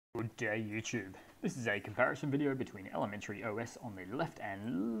Good day YouTube. This is a comparison video between elementary OS on the left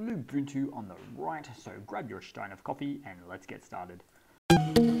and Lubuntu on the right, so grab your stein of coffee and let's get started.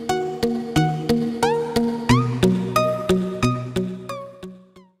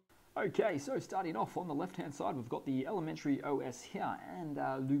 Okay, so starting off on the left hand side we've got the elementary OS here and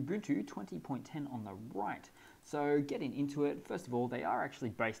Lubuntu 20.10 on the right. So getting into it, first of all they are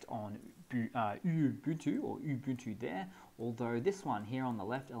actually based on Ubuntu or Ubuntu there, although this one here on the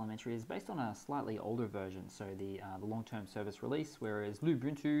left, elementary, is based on a slightly older version, so the long-term service release, whereas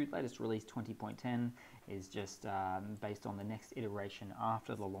Lubuntu latest release 20.10 is just based on the next iteration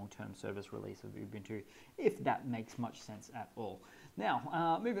after the long-term service release of Ubuntu, if that makes much sense at all.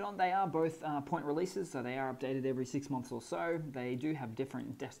 Now, moving on, they are both point releases, so they are updated every 6 months or so. They do have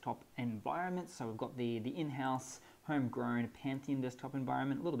different desktop environments, so we've got the in-house homegrown Pantheon desktop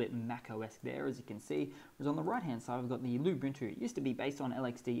environment, a little bit macOS there, as you can see. Whereas on the right-hand side, we've got the Lubuntu. It used to be based on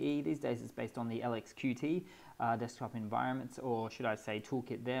LXDE. These days, it's based on the LXQT desktop environments, or should I say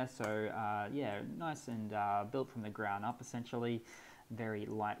toolkit there. So, yeah, nice and built from the ground up, essentially. Very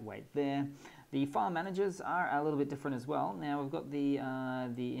lightweight there. The file managers are a little bit different as well. Now we've got the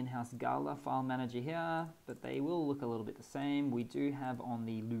in-house Gala file manager here, but they will look a little bit the same. We do have on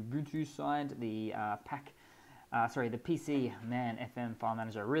the Lubuntu side the the PC Man FM file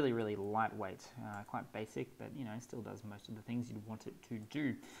manager, really lightweight, quite basic, but you know, still does most of the things you'd want it to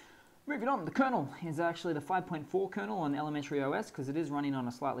do. Moving on, the kernel is actually the 5.4 kernel on elementary OS because it is running on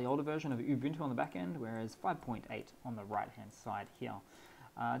a slightly older version of Ubuntu on the back end, whereas 5.8 on the right hand side here.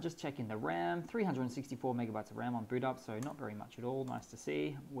 Just checking the RAM, 364 megabytes of RAM on boot up, so not very much at all, nice to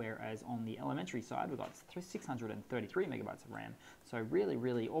see. Whereas on the elementary side, we've got 633 megabytes of RAM, so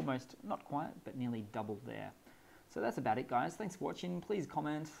really almost, not quite, but nearly double there. So that's about it, guys. Thanks for watching. Please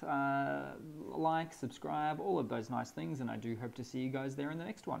comment, like, subscribe, all of those nice things, and I do hope to see you guys there in the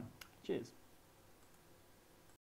next one. Cheers.